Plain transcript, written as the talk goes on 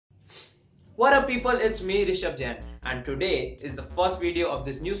What up people, it's me Rishabh Jain and today is the first video of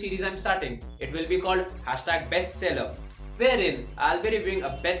this new series I'm starting. It will be called #bestseller, wherein I'll be reviewing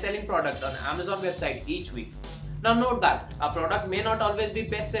a best-selling product on Amazon website each week. Now note that a product may not always be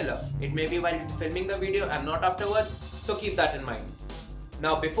bestseller. It may be while filming the video and not afterwards, so keep that in mind.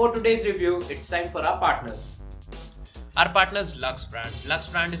 Now before today's review, it's time for our partners. Our partner is Lux Brand. Lux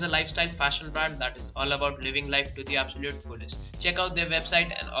Brand is a lifestyle fashion brand that is all about living life to the absolute fullest. Check out their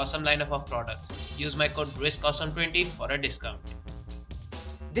website and awesome lineup of products. Use my code RISKAWESOME20 for a discount.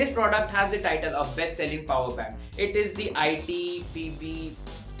 This product has the title of best-selling power bank. It is the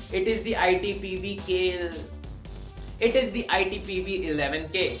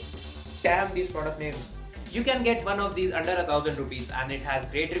IT-PB11K. Damn these product names. You can get one of these under 1,000 rupees and it has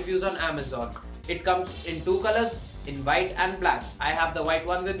great reviews on Amazon. It comes in two colors, in white and black. I have the white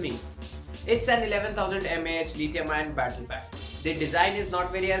one with me. It's an 11,000 mAh lithium-ion battery pack. The design is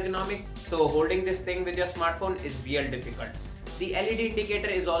not very ergonomic, so holding this thing with your smartphone is real difficult. The LED indicator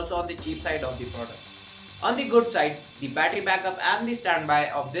is also on the cheap side of the product. On the good side, the battery backup and the standby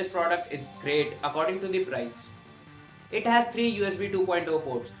of this product is great according to the price. It has 3 USB 2.0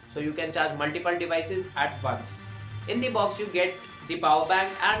 ports, so you can charge multiple devices at once. In the box you get the power bank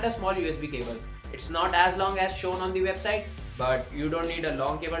and a small USB cable. It's not as long as shown on the website, but you don't need a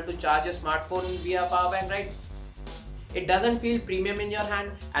long cable to charge your smartphone via power bank, right? It doesn't feel premium in your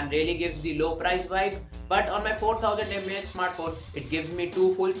hand and really gives the low price vibe, but on my 4000 mAh smartphone, it gives me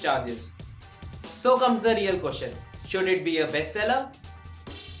 2 full charges. So comes the real question, should it be a bestseller?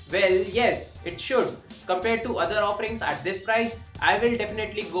 Well, yes, it should. Compared to other offerings at this price, I will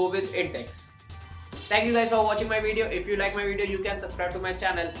definitely go with Intex. Thank you guys for watching my video. If you like my video, you can subscribe to my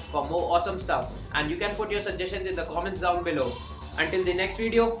channel for more awesome stuff. And you can put your suggestions in the comments down below. Until the next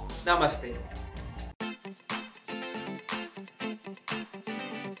video, Namaste.